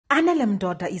Anele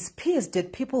Mdoda is pissed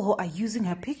at people who are using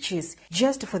her pictures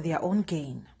just for their own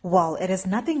gain. Well, it is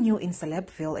nothing new in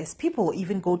Celebville, as people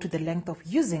even go to the length of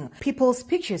using people's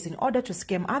pictures in order to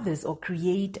scam others or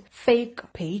create fake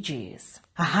pages.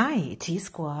 Hi,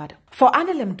 T-Squad. For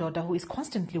Anele Mdoda, who is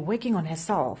constantly working on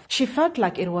herself, she felt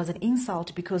like it was an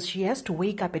insult because she has to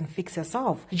wake up and fix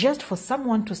herself just for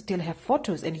someone to steal her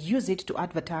photos and use it to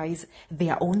advertise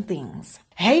their own things.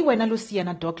 Hey, Wena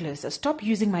Luciana Douglas, stop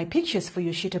using my pictures for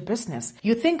your shitty business.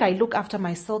 You think I look after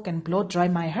my silk and blow dry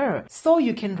my hair so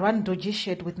you can run dodgy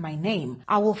shit with my name?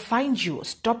 I will find you.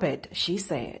 Stop it, she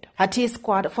said. Her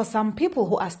T-Squad, for some people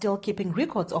who are still keeping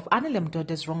records of Anele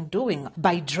Mdoda's wrongdoing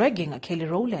by dragging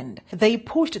Rowland, they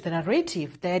pushed the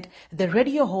narrative that the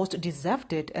radio host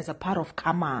deserved it as a part of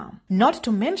karma. Not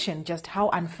to mention just how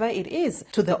unfair it is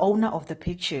to the owner of the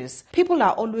pictures. People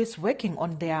are always working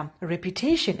on their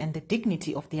reputation and the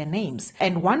dignity of their names,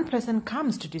 and one person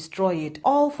comes to destroy it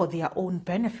all for their own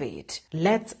benefit.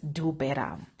 Let's do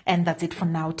better. And that's it for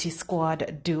now,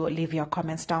 T-Squad. Do leave your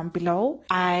comments down below.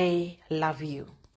 I love you.